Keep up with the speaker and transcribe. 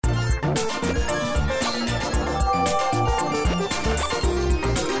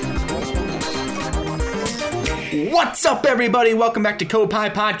What's up, everybody? Welcome back to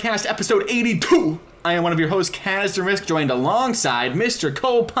Copai Podcast, episode 82. I am one of your hosts, Kaz the Risk, joined alongside Mr.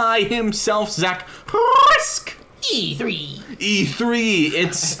 Copai himself, Zach Risk. E3.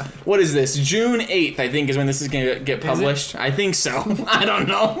 It's, what is this? June 8th, I think, is when this is going to get published. I think so. I don't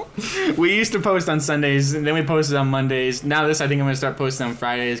know. We used to post on Sundays, and then we posted on Mondays. Now this, I think I'm going to start posting on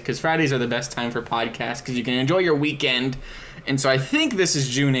Fridays, because Fridays are the best time for podcasts, because you can enjoy your weekend. And so I think this is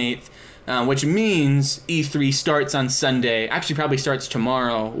June 8th. Which means E3 starts on Sunday. Actually, probably starts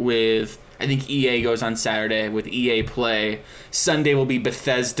tomorrow with, I think EA goes on Saturday with EA Play. Sunday will be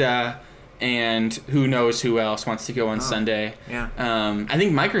Bethesda, and who knows who else wants to go on Sunday. Yeah. I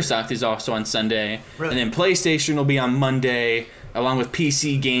think Microsoft is also on Sunday. Really? And then PlayStation will be on Monday, along with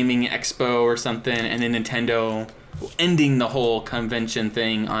PC Gaming Expo or something, and then Nintendo ending the whole convention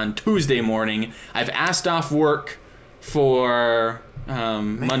thing on Tuesday morning. I've asked off work for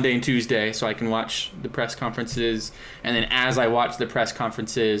Monday and Tuesday so I can watch the press conferences, and then as I watch the press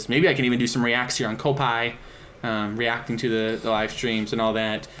conferences, maybe I can even do some reacts here on Copai, reacting to the live streams and all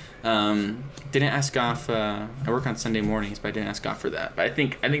that. Didn't ask off. I work on Sunday mornings, but I didn't ask off for that. But I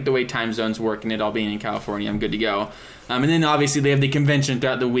think the way time zones work and it all being in California, I'm good to go. And then obviously they have the convention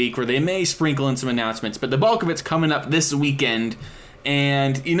throughout the week where they may sprinkle in some announcements, but the bulk of it's coming up this weekend.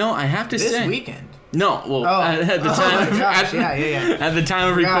 And I have to say, this weekend. No, well, at the time, oh my gosh, yeah. at the time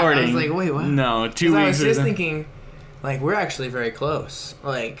of recording. I was like, wait, what? No, 2 weeks. I was just thinking, like, we're actually very close.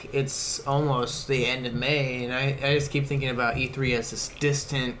 Like, it's almost the end of May, and I just keep thinking about E3 as this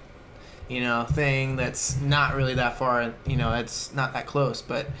distant, thing that's not really that far. It's not that close,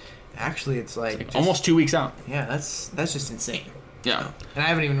 but actually, it's like almost 2 weeks out. Yeah, that's just insane. Yeah. And I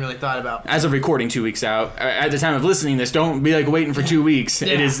haven't even really thought about... As of recording 2 weeks out, at the time of listening to this, don't be waiting for 2 weeks.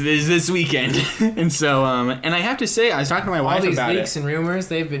 Yeah. It is this weekend. And so, and I have to say, I was talking to my wife about it. All these leaks and rumors,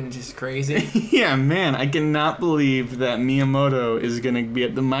 they've been just crazy. Yeah, man, I cannot believe that Miyamoto is going to be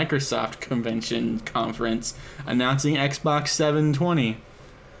at the Microsoft convention conference announcing Xbox 720.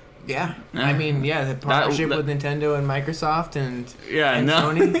 Yeah. I mean, the partnership with Nintendo and Microsoft and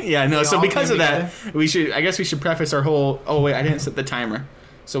Sony. Yeah, no. So because of together. that, I guess we should preface our whole. Oh wait, I didn't set the timer,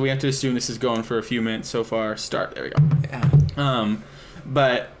 so we have to assume this is going for a few minutes so far. Start. There we go. Yeah.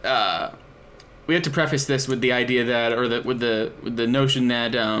 But we have to preface this with the idea that, with the notion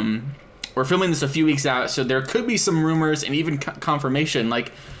that we're filming this a few weeks out, so there could be some rumors and even confirmation.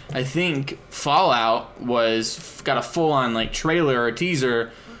 Like, I think Fallout got a full-on trailer or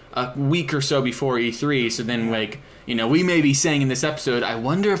teaser a week or so before E3, so then we may be saying in this episode, I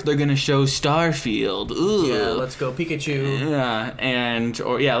wonder if they're gonna show Starfield. Ooh. Yeah, let's go Pikachu.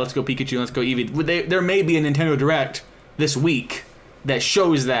 Yeah, let's go Pikachu, let's go Eevee. There may be a Nintendo Direct this week that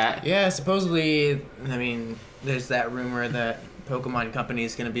shows that. Yeah, supposedly, there's that rumor that Pokemon Company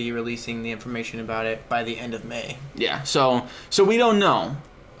is gonna be releasing the information about it by the end of May. Yeah, so we don't know.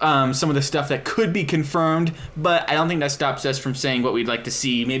 Some of the stuff that could be confirmed, but I don't think that stops us from saying what we'd like to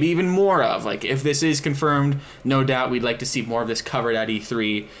see, maybe even more of. Like, if this is confirmed, no doubt we'd like to see more of this covered at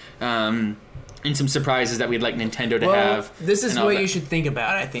E3, and some surprises that we'd like Nintendo to have. This is what you should think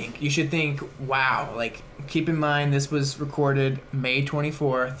about, I think. You should think, wow, keep in mind this was recorded May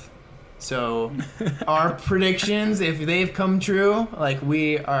 24th, so our predictions, if they've come true,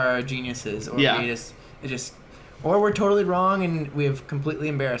 we are geniuses, or we just or we're totally wrong and we've completely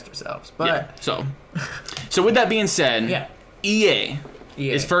embarrassed ourselves. But so with that being said, EA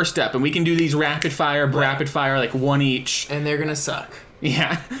is first up, and we can do these rapid fire, one each. And they're gonna suck.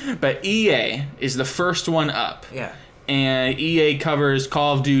 Yeah, but EA is the first one up. Yeah. And EA covers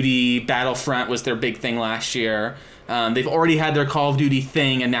Call of Duty, Battlefront was their big thing last year. They've already had their Call of Duty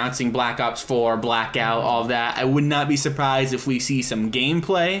thing announcing Black Ops 4, Blackout, all of that. I would not be surprised if we see some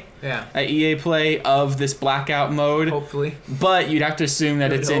gameplay at EA Play of this Blackout mode. Hopefully. But you'd have to assume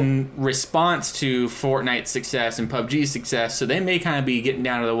that it's in response to Fortnite's success and PUBG's success, so they may kind of be getting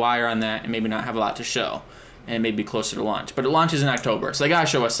down to the wire on that and maybe not have a lot to show, and maybe closer to launch. But it launches in October, so they gotta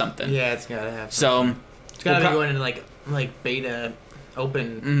show us something. Yeah, it's gotta happen. So it's gotta be going into beta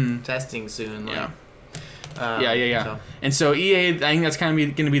open testing soon. So. And so EA, I think that's kind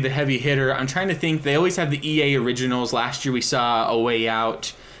of going to be the heavy hitter. I'm trying to think. They always have the EA originals. Last year we saw A Way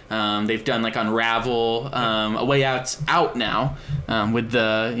Out. They've done Unravel. A Way Out's out now with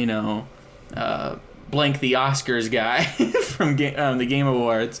the blank the Oscars guy from the Game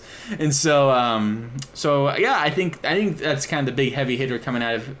Awards. And so I think that's kind of the big heavy hitter coming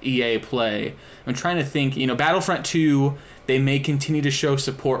out of EA Play. I'm trying to think. Battlefront 2, they may continue to show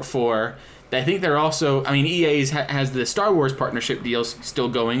support for. I think they're also, EA has the Star Wars partnership deals still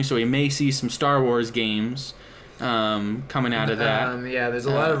going, so we may see some Star Wars games. coming out of that. Yeah, there's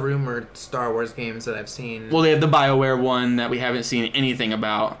a lot of rumored Star Wars games that I've seen. Well, they have the BioWare one that we haven't seen anything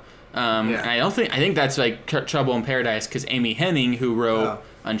about. And I think that's like Trouble in Paradise, because Amy Hennig, who wrote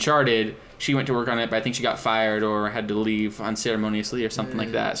Uncharted, she went to work on it, but I think she got fired or had to leave unceremoniously or something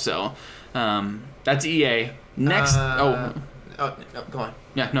like that. So that's EA. Next, no, go on.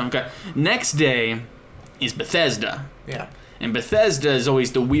 Yeah, no, okay. Next day is Bethesda. Yeah. And Bethesda is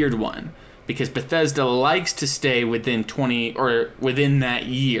always the weird one, because Bethesda likes to stay within within that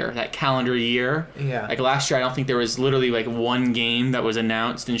year, that calendar year. Yeah. Like last year, I don't think there was literally like one game that was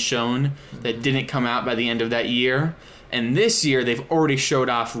announced and shown that didn't come out by the end of that year. And this year, they've already showed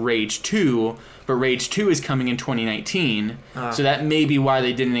off Rage 2, but Rage 2 is coming in 2019. So that may be why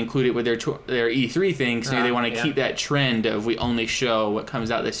they didn't include it with their E3 thing, because maybe they want to keep that trend of we only show what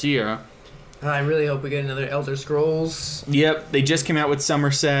comes out this year. I really hope we get another Elder Scrolls. Yep, they just came out with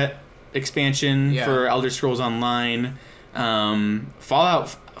Somerset expansion for Elder Scrolls Online. Fallout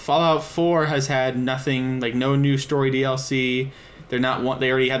 4 has had nothing, like no new story DLC. They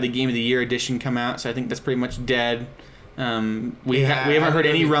already had the Game of the Year edition come out, so I think that's pretty much dead. We haven't heard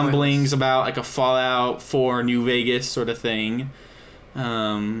any rumblings about like a Fallout 4 New Vegas sort of thing,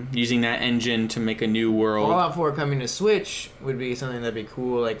 using that engine to make a new world. Fallout 4 coming to Switch would be something that'd be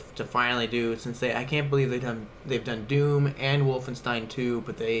cool, like to finally do, since I can't believe they've done Doom and Wolfenstein 2,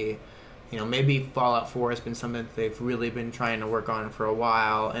 but they, maybe Fallout 4 has been something that they've really been trying to work on for a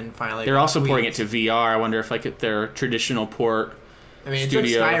while, and finally they're also porting it to VR. I wonder if like their traditional port. I mean, it took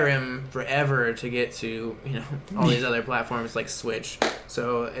Skyrim forever to get to all these other platforms like Switch,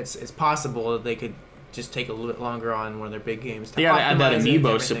 so it's possible that they could just take a little bit longer on one of their big games. They gotta add that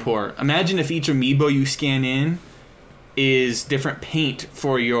amiibo support. Imagine if each amiibo you scan in is different paint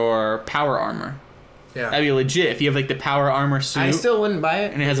for your power armor. Yeah, that'd be legit. If you have like the power armor suit, I still wouldn't buy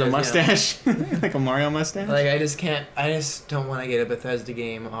it, and it has a mustache, like a Mario mustache. Like I just don't want to get a Bethesda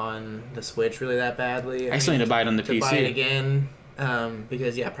game on the Switch really that badly. I still need to buy it on the PC. Buy it again.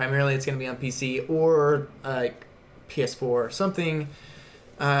 Because primarily it's going to be on PC or PS4 or something.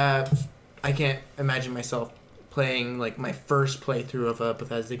 I can't imagine myself playing like my first playthrough of a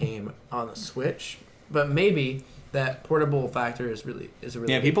Bethesda game on the Switch, but maybe that portable factor is a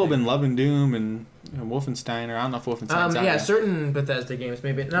really people have been loving Doom and Wolfenstein, or I don't know if Wolfenstein's out yet. Certain Bethesda games,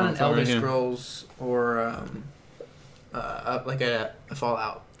 maybe not an Elder Scrolls or like a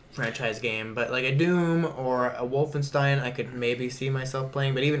Fallout franchise game, but like a Doom or a Wolfenstein I could maybe see myself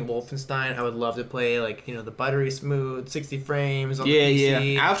playing. But even Wolfenstein I would love to play, like the buttery smooth 60 frames on the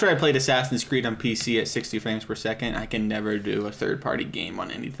PC. After I played Assassin's Creed on PC at 60 frames per second, I can never do a third party game on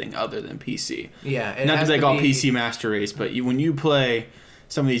anything other than PC. Not to like all PC Master Race, but when you play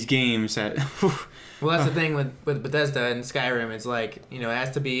some of these games that well, that's the thing with Bethesda and Skyrim, it's like it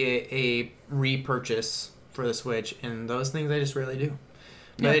has to be a repurchase for the Switch, and those things I just rarely do.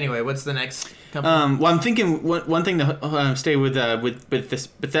 But anyway, what's the next company? Well, I'm thinking one thing to stay with this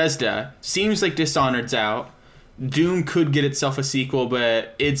Bethesda. Seems like Dishonored's out. Doom could get itself a sequel,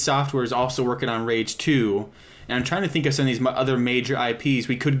 but id Software is also working on Rage 2. And I'm trying to think of some of these other major IPs.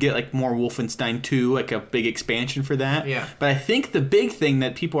 We could get like more Wolfenstein 2, like a big expansion for that. Yeah. But I think the big thing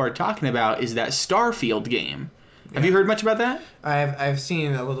that people are talking about is that Starfield game. Have you heard much about that? I've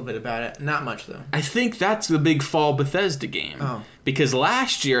seen a little bit about it. Not much, though. I think that's the big fall Bethesda game. Oh. Because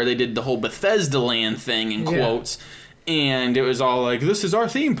last year they did the whole Bethesda Land thing in quotes, and it was all like, this is our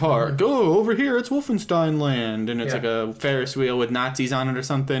theme park. Go over here, it's Wolfenstein Land. And it's like a Ferris wheel with Nazis on it or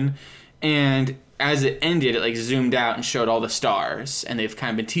something. And as it ended, it like zoomed out and showed all the stars. And they've kind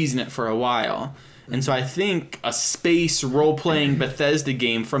of been teasing it for a while. And so I think a space role-playing Bethesda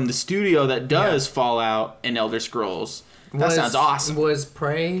game from the studio that does Fallout and Elder Scrolls. That sounds awesome. Was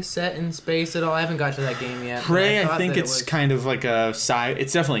Prey set in space at all? I haven't got to that game yet. Prey, I think it's kind of like a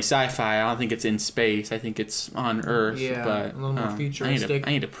it's definitely sci-fi. I don't think it's in space. I think it's on Earth. Yeah, but a little more futuristic.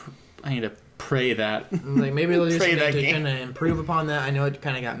 I need to pray that. Like maybe they'll do something to kind of improve upon that. I know it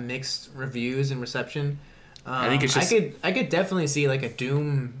kind of got mixed reviews and reception. I think it's just. I could definitely see like a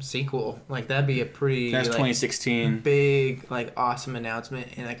Doom sequel. Like that'd be a pretty. That's 2016. Big awesome announcement,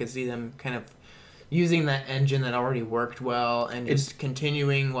 and I could see them kind of using that engine that already worked well and just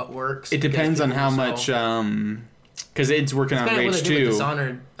continuing what works. It depends on how much. Because it's working on Rage 2.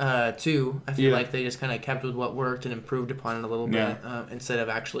 Dishonored 2. I feel like they just kind of kept with what worked and improved upon it a little bit instead of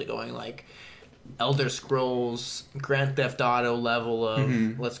actually going like Elder Scrolls, Grand Theft Auto level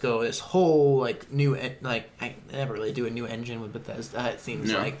of let's go this whole like new I never really do a new engine with Bethesda, it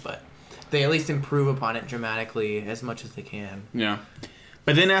seems like, but they at least improve upon it dramatically as much as they can. Yeah.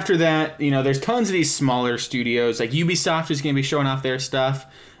 But then after that, there's tons of these smaller studios. Like Ubisoft is going to be showing off their stuff.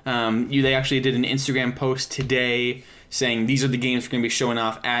 They actually did an Instagram post today saying these are the games we're going to be showing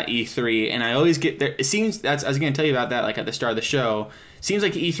off at E3. And I always get there. It seems I was going to tell you about that like at the start of the show. Seems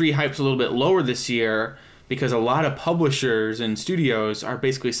like E3 hype's a little bit lower this year because a lot of publishers and studios are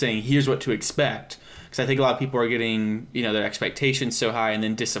basically saying here's what to expect. Because I think a lot of people are getting their expectations so high and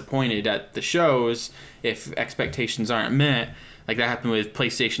then disappointed at the shows if expectations aren't met. Like that happened with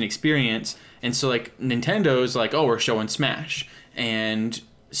PlayStation Experience. And so like Nintendo's like, oh, we're showing Smash. And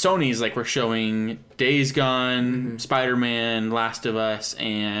Sony's like, we're showing Days Gone, Spider-Man, Last of Us,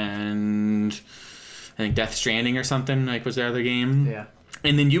 and I think Death Stranding or something, like was their other game. Yeah.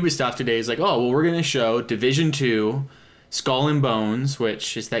 And then Ubisoft today is like, oh, well, we're going to show Division 2, Skull and Bones,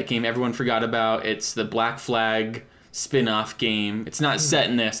 which is that game everyone forgot about. It's the Black Flag spin-off game. It's not set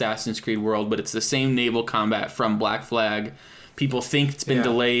in the Assassin's Creed world, but it's the same naval combat from Black Flag. People think it's been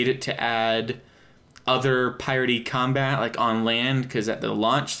delayed to add other piratey combat like on land because at the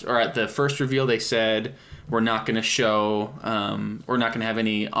launch or at the first reveal they said we're not going to show we're not going to have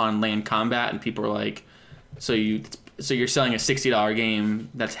any on land combat, and people were like, so you're selling a $60 game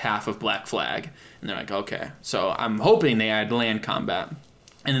that's half of Black Flag, and they're like, okay. So I'm hoping they add land combat.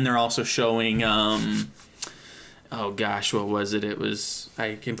 And then they're also showing oh gosh, what was it? It was,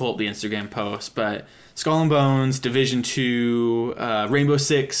 I can pull up the Instagram post, but Skull and Bones, Division 2, Rainbow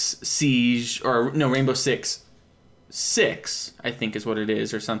Six Siege, or no, Rainbow Six 6, I think is what it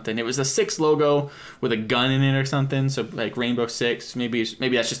is, or something. It was a 6 logo with a gun in it or something, so like Rainbow Six, maybe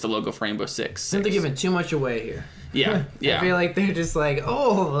that's just the logo for Rainbow Six. They're giving too much away here. Yeah, yeah. I feel like they're just like,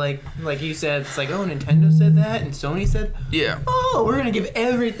 oh, like you said, it's like, oh, Nintendo said that, and Sony said, oh, we're gonna give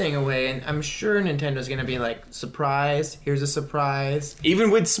everything away, and I'm sure Nintendo's gonna be like, surprise, here's a surprise.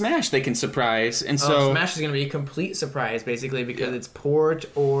 Even with Smash, they can surprise, and so Smash is gonna be a complete surprise, basically, because it's port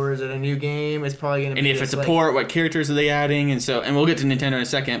or is it a new game? It's probably gonna be. And if it's a port, what characters are they adding? And we'll get to Nintendo in a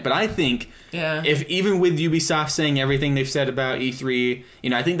second, but I think if even with Ubisoft saying everything they've said about E3,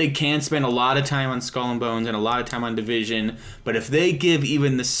 I think they can spend a lot of time on Skull and Bones and a lot of time on Division, but if they give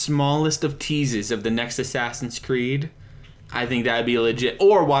even the smallest of teases of the next Assassin's Creed, I think that'd be legit.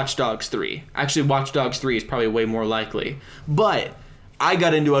 Or Watch Dogs 3. Actually, Watch Dogs 3 is probably way more likely. But I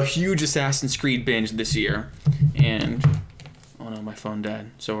got into a huge Assassin's Creed binge this year, and oh no, my phone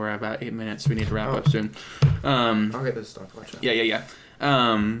died. So we're at about 8 minutes. We need to wrap up soon. I'll get this stopwatch up. Yeah.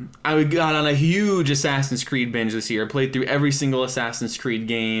 I got on a huge Assassin's Creed binge this year. Played through every single Assassin's Creed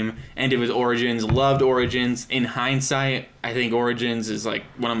game. Ended with Origins. Loved Origins. In hindsight, I think Origins is like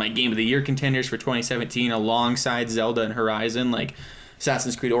one of my Game of the Year contenders for 2017 alongside Zelda and Horizon. Like,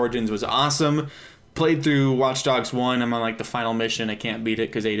 Assassin's Creed Origins was awesome. Played through Watch Dogs 1. I'm on like the final mission. I can't beat it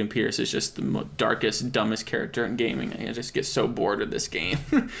because Aiden Pierce is just the darkest, dumbest character in gaming. I just get so bored with this game.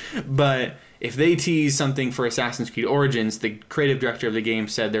 But if they tease something for Assassin's Creed Origins, the creative director of the game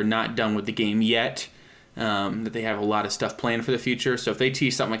said they're not done with the game yet, that they have a lot of stuff planned for the future. So if they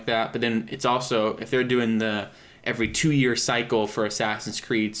tease something like that, but then it's also, if they're doing the every 2-year cycle for Assassin's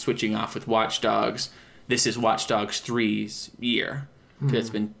Creed, switching off with Watch Dogs, this is Watch Dogs 3's year. Because it's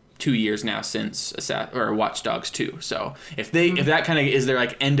been 2 years now since Watch Dogs 2. So if that kind of is their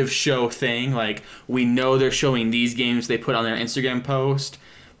like end of show thing, like we know they're showing these games they put on their Instagram post,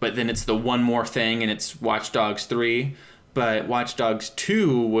 but then it's the one more thing and it's Watch Dogs 3. But Watch Dogs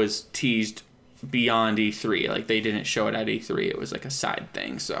 2 was teased beyond E3. Like they didn't show it at E3. It was like a side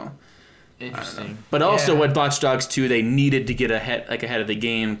thing. So interesting. But also with Watch Dogs 2, they needed to get ahead of the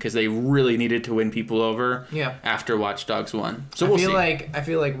game because they really needed to win people over after Watch Dogs 1. So we'll see. I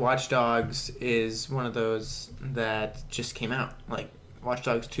feel like Watch Dogs is one of those that just came out. Like Watch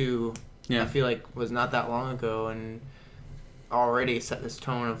Dogs 2, I feel like was not that long ago and already set this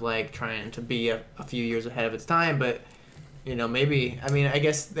tone of like trying to be a few years ahead of its time, but maybe, I mean, I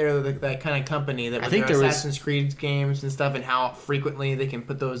guess they're that kind of company that with their Assassin's Creed games and stuff and how frequently they can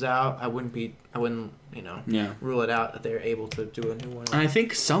put those out, I wouldn't rule it out that they're able to do a new one. I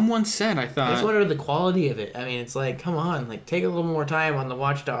think someone said, I just wonder the quality of it. I mean, it's like, come on, like take a little more time on the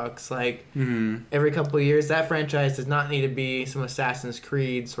Watch Dogs. Like every couple of years, that franchise does not need to be some Assassin's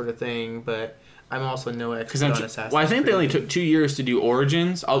Creed sort of thing, but I'm also no expert on Assassin's Creed. Well, I think they only took 2 years to do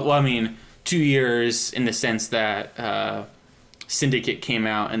Origins. 2 years in the sense that Syndicate came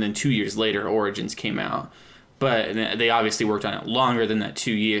out, and then 2 years later Origins came out. But they obviously worked on it longer than that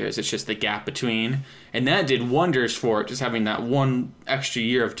 2 years. It's just the gap between. And that did wonders for it, just having that one extra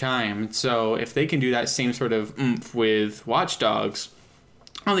year of time. So if they can do that same sort of oomph with Watch Dogs,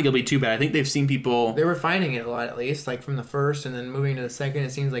 I don't think it'll be too bad. I think they've seen people... They were finding it a lot, at least, like from the first and then moving to the second.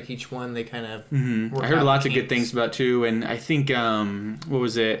 It seems like each one they kind of... I heard lots of good things about too, and I think, what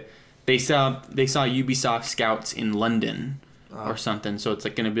was it? They saw Ubisoft scouts in London or something. So it's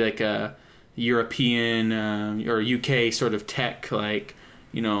like going to be like a European or UK sort of tech, like,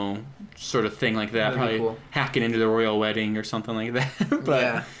 you know, sort of thing like that. That'd be Probably cool. hacking into the royal wedding or something like that.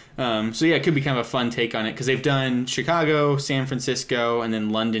 But so yeah, it could be kind of a fun take on it because they've done Chicago, San Francisco, and then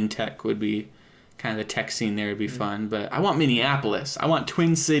London tech would be kind of the tech scene there would be fun. But I want Minneapolis. I want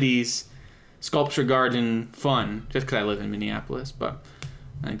Twin Cities, Sculpture Garden fun, just because I live in Minneapolis. But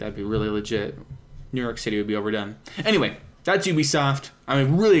I think that'd be really legit. New York City would be overdone. Anyway, that's Ubisoft.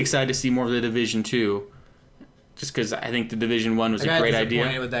 I'm really excited to see more of The Division 2. Just because I think The Division 1 was a great idea. I got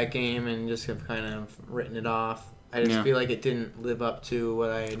disappointed with that game and just have kind of written it off. I just feel like it didn't live up to what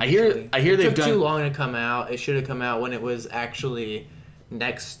I hear it they've took done too long to come out. It should have come out when it was actually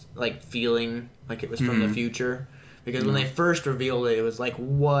next, like, feeling like it was from the future. Because when they first revealed it, it was like,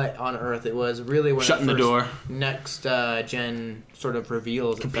 what on earth? It was really when shutting the door. Next gen sort of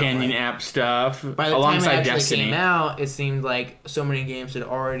reveals. Companion app stuff. By the alongside time it actually Destiny. came out, it seemed like so many games had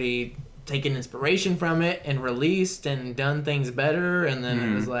already taken inspiration from it and released and done things better, and then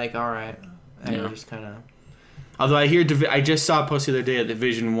it was like, all right, I just kind of. Although I just saw a post the other day that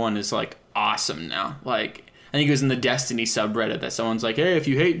Division 1 is like awesome now. Like, I think it was in the Destiny subreddit that someone's like, hey, if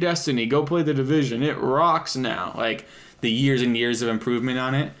you hate Destiny, go play The Division. It rocks now. Like, the years and years of improvement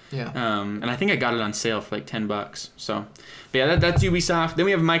on it. Yeah. And I think I got it on sale for like $10. So, but yeah, that's Ubisoft. Then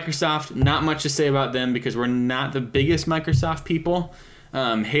we have Microsoft. Not much to say about them because we're not the biggest Microsoft people.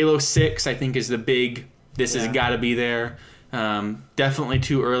 Halo 6, I think, is the big, this has got to be there. Definitely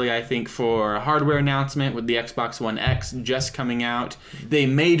too early, I think, for a hardware announcement with the Xbox One X just coming out. They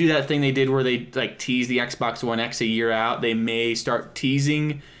may do that thing they did where they like tease the Xbox One X a year out. They may start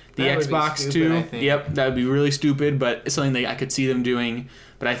teasing the That would be Xbox stupid, too. I think. Yep, that would be really stupid, but it's something that I could see them doing.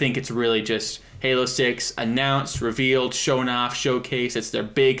 But I think it's really just Halo 6 announced, revealed, shown off, showcase. It's their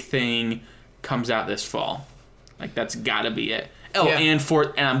big thing. Comes out this fall. Like, that's got to be it. Oh,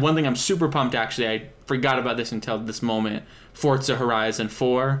 and one thing I'm super pumped, actually, I forgot about this until this moment. Forza Horizon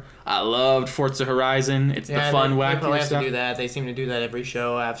 4. I loved Forza Horizon. It's the fun, wacky they probably have stuff. to do that. They seem to do that every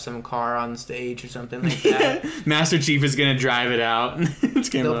show. Have some car on stage or something like that. Master Chief is going to drive it out.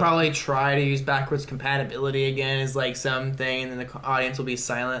 They'll probably try to use backwards compatibility again as like something, and then the audience will be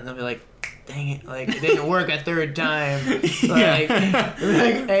silent, and they'll be like, dang it, like, it didn't work a third time. Like,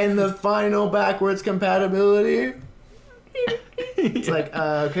 and the final backwards compatibility. It's like,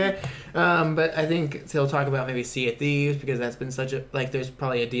 okay. But I think they'll talk about maybe Sea of Thieves because that's been such a, like, there's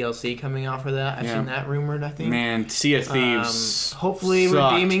probably a DLC coming off for that. I've seen that rumored, I think. Man, Sea of Thieves hopefully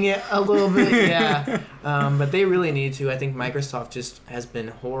sucked. redeeming it a little bit, yeah. But they really need to. I think Microsoft just has been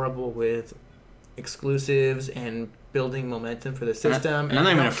horrible with exclusives and building momentum for the system. And I'm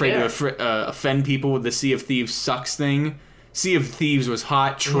not even afraid to offend people with the Sea of Thieves sucks thing. Sea of Thieves was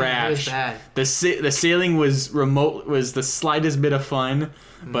hot trash. Yeah, it was bad. The sailing was remote, was the slightest bit of fun,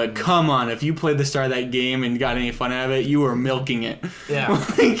 but come on, if you played the start of that game and got any fun out of it, you were milking it. Yeah.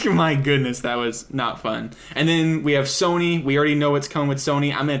 Like, my goodness, that was not fun. And then we have Sony. We already know what's coming with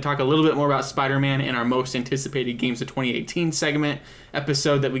Sony. I'm going to talk a little bit more about Spider-Man in our most anticipated games of 2018 segment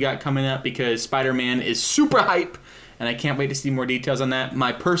episode that we got coming up because Spider-Man is super hype. And I can't wait to see more details on that.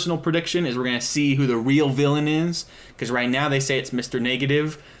 My personal prediction is we're going to see who the real villain is. Because right now they say it's Mr.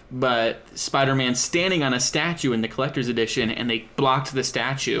 Negative. But Spider-Man's standing on a statue in the Collector's Edition. And they blocked the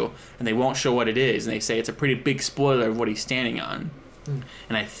statue. And they won't show what it is. And they say it's a pretty big spoiler of what he's standing on.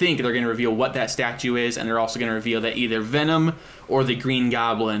 And I think they're going to reveal what that statue is. And they're also going to reveal that either Venom or the Green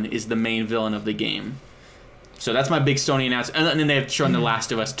Goblin is the main villain of the game. So that's my big Sony announcement. And then they've shown The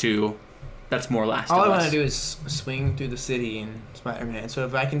Last of Us 2. That's more Last of Us. All I want to do is swing through the city in Spider-Man. So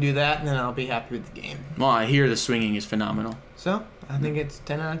if I can do that, then I'll be happy with the game. Well, I hear the swinging is phenomenal. So I think it's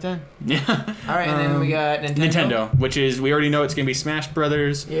 10 out of 10. Yeah. All right, and then we got Nintendo. Which is, we already know it's going to be Smash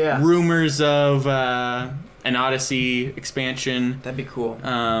Brothers. Yeah. Rumors of an Odyssey expansion. That'd be cool.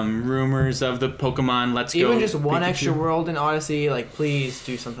 Rumors of the Pokemon Let's Go. Even just one Pikachu. extra world in Odyssey, like, please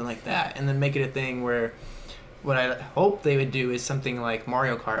do something like that. And then make it a thing where what I hope they would do is something like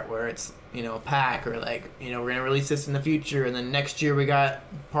Mario Kart where it's, you know, a pack or like, you know, we're going to release this in the future and then next year we got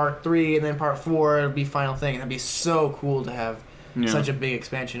part 3 and then part 4 it'll be final thing. That'd be so cool to have such a big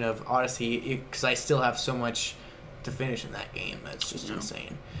expansion of Odyssey because I still have so much to finish in that game. That's just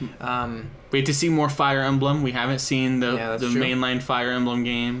insane. Wait to see more Fire Emblem. We haven't seen the true. mainline Fire Emblem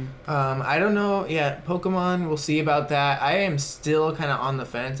game. I don't know. Yeah, Pokemon, we'll see about that. I am still kind of on the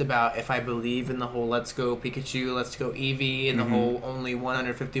fence about if I believe in the whole Let's Go Pikachu, Let's Go Eevee, and the whole only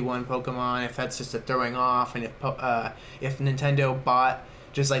 151 Pokemon, if that's just a throwing off, and if Nintendo bought,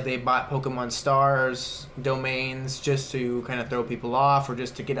 just like they bought Pokemon Stars domains just to kind of throw people off or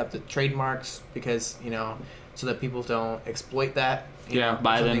just to get up the trademarks because, you know, so that people don't exploit that.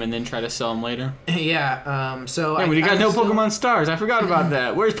 Buy them and then try to sell them later. Yeah. So yeah, we got no Pokemon Stars. I forgot about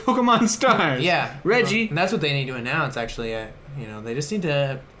that. Where's Pokemon Stars? Yeah, Reggie. And that's what they need to announce. Actually, they just need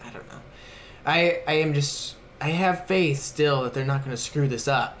to. I don't know. I have faith still that they're not going to screw this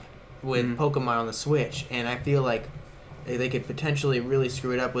up with Pokemon on the Switch, and I feel like they could potentially really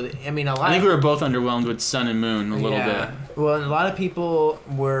screw it up with it. I mean, I think we were both underwhelmed with Sun and Moon a little bit. Well, and a lot of people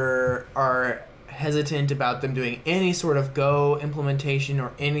are hesitant about them doing any sort of Go implementation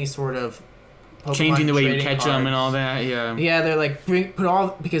or any sort of Pokemon changing the way you catch cards. them and all that. Yeah, they're like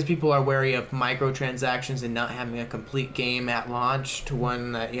because people are wary of microtransactions and not having a complete game at launch to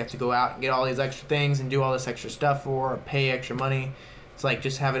one that you have to go out and get all these extra things and do all this extra stuff for or pay extra money. It's like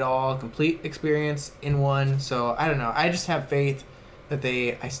just have it all complete experience in one. So I don't know. I just have faith that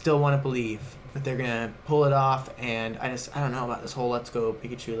I still want to believe that they're gonna pull it off, and I don't know about this whole Let's Go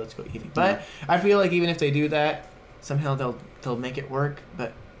Pikachu, Let's Go Eevee. But I feel like even if they do that, somehow they'll make it work.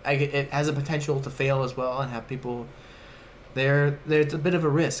 But it has a potential to fail as well, and have people. There's a bit of a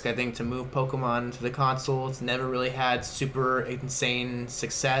risk, I think, to move Pokemon to the console. It's never really had super insane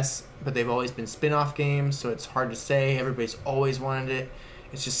success, but they've always been spin-off games, so it's hard to say. Everybody's always wanted it.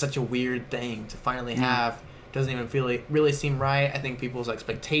 It's just such a weird thing to finally have. Doesn't even really seem right. I think people's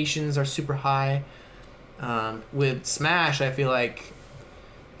expectations are super high. With Smash, I feel like,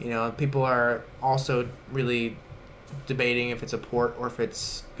 people are also really debating if it's a port or if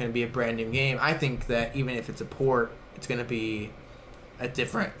it's going to be a brand new game. I think that even if it's a port, it's going to be a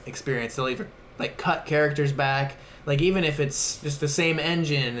different experience. They'll either cut characters back, even if it's just the same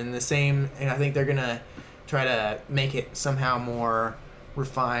engine and the same. And I think they're going to try to make it somehow more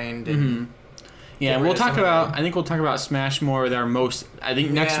refined and. Yeah, I think we'll talk about Smash more with our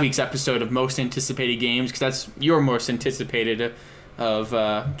next week's episode of most anticipated games, because that's your most anticipated of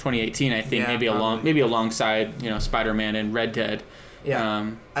 2018. I think maybe alongside Spider-Man and Red Dead. Yeah,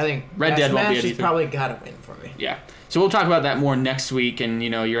 I think Red Dead won't be Smash has probably got to win for me. Yeah, so we'll talk about that more next week, and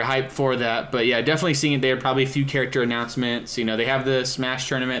you're hyped for that. But yeah, definitely seeing it there. Probably a few character announcements. They have the Smash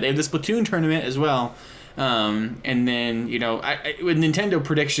tournament, they have the Splatoon tournament as well. And then with Nintendo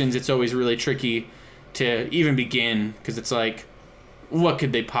predictions, it's always really tricky to even begin, because it's like, what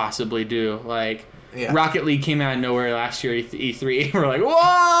could they possibly do? Rocket League came out of nowhere last year at E3. We're like,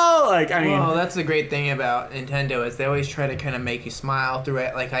 whoa! Well, that's the great thing about Nintendo is they always try to kind of make you smile through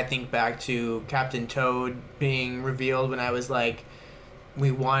it. I think back to Captain Toad being revealed when I was like,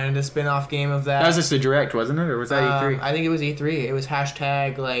 we wanted a spin-off game of that. That was just a Direct, wasn't it? Or was that E3? I think it was E3. It was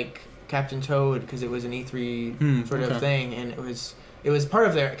hashtag Captain Toad, because it was an E3 sort of thing, and it was part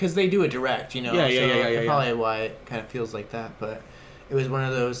of their, because they do a Direct, Yeah. Probably why it kind of feels like that, but it was one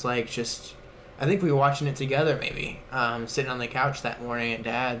of those I think we were watching it together, maybe sitting on the couch that morning at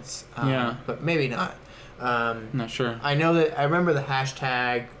Dad's. But maybe not. Not sure. I know that I remember the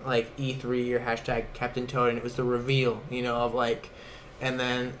hashtag E3 or hashtag Captain Toad, and it was the reveal, and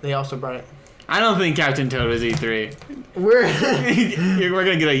then they also brought it. I don't think Captain Toad was E3. We're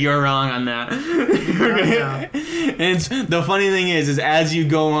gonna get you're wrong on that. And the funny thing is as you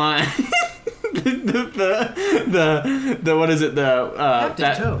go on, the what is it,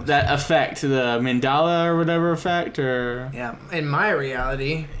 that effect, the Mandela or whatever effect, or in my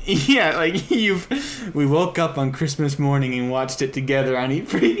reality, we woke up on Christmas morning and watched it together on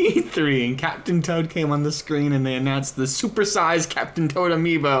E3, and Captain Toad came on the screen and they announced the supersized Captain Toad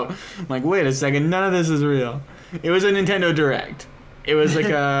amiibo. I'm like, wait a second, none of this is real. It was a Nintendo Direct. It was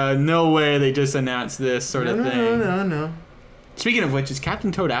no way they just announced this sort of thing. No. Speaking of which, is Captain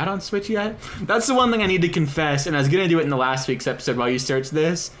Toad out on Switch yet? That's the one thing I need to confess, and I was going to do it in the last week's episode while you search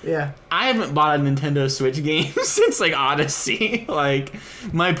this. Yeah. I haven't bought a Nintendo Switch game since, Odyssey.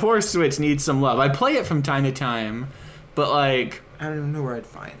 My poor Switch needs some love. I play it from time to time, but, I don't even know where I'd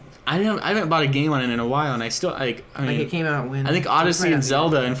find it. I haven't bought a game on it in a while, and I still, it came out when... I think Odyssey and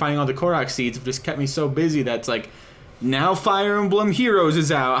Zelda and finding all the Korok seeds have just kept me so busy that it's now Fire Emblem Heroes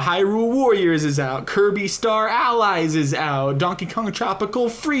is out, Hyrule Warriors is out, Kirby Star Allies is out, Donkey Kong Tropical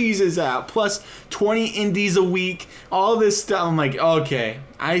Freeze is out, plus 20 indies a week, all this stuff. I'm like, okay,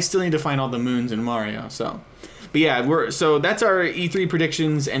 I still need to find all the moons in Mario, so... But yeah, so that's our E3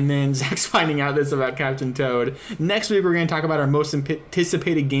 predictions, and then Zach's finding out this about Captain Toad. Next week, we're going to talk about our most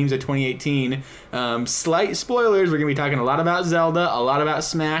anticipated games of 2018. Slight spoilers, we're going to be talking a lot about Zelda, a lot about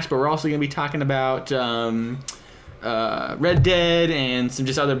Smash, but we're also going to be talking about... Red Dead and some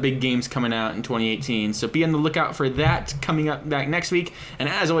just other big games coming out in 2018. So be on the lookout for that coming up back next week. And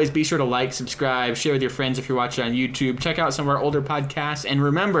as always, be sure to like, subscribe, share with your friends if you're watching on YouTube. Check out some of our older podcasts. And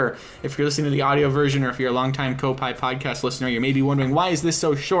remember, if you're listening to the audio version or if you're a longtime Kopai podcast listener, you may be wondering, why is this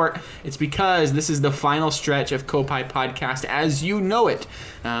so short? It's because this is the final stretch of Kopai podcast as you know it.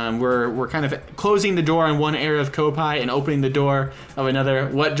 We're kind of closing the door on one era of Kopai and opening the door of another.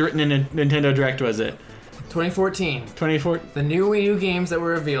 What Nintendo Direct was it? 2014. 2014. The new Wii U games that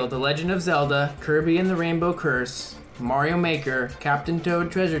were revealed: The Legend of Zelda, Kirby and the Rainbow Curse, Mario Maker, Captain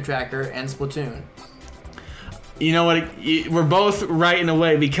Toad Treasure Tracker, and Splatoon. You know what? We're both right in a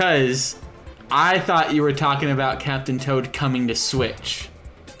way because I thought you were talking about Captain Toad coming to Switch.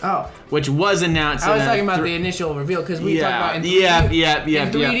 Oh. Which was announced. I was talking about the initial reveal because we talked about in 3D,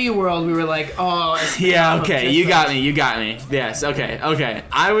 in 3D world we were like, oh. Yeah, okay, you got me. Yes, okay.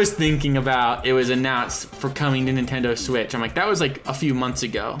 I was thinking about it was announced for coming to Nintendo Switch. I'm like, that was like a few months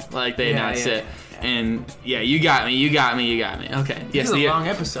ago. Like they announced it. And yeah, you got me. Okay. This is a long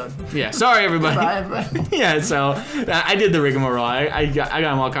episode. Yeah, sorry everybody. Bye, everybody. Yeah, so I did the rigmarole. I got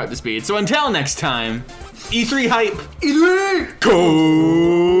them all caught up to speed. So until next time, E3 hype. E3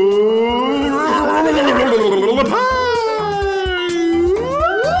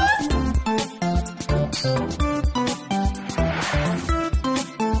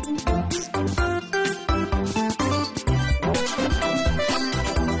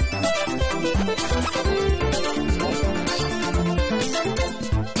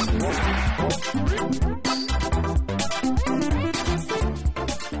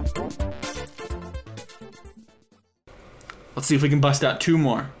 Let's see if we can bust out 2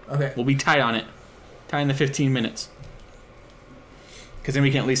 more. Okay. We'll be tight on it. Tight in the 15 minutes. Because then we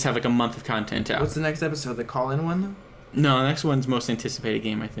can at least have like a month of content out. What's the next episode? The call-in one, though? No, the next one's most anticipated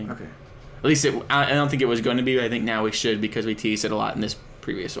game, I think. Okay. At least I don't think it was going to be, but I think now we should because we teased it a lot in this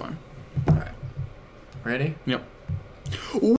previous one. All right. Ready? Yep.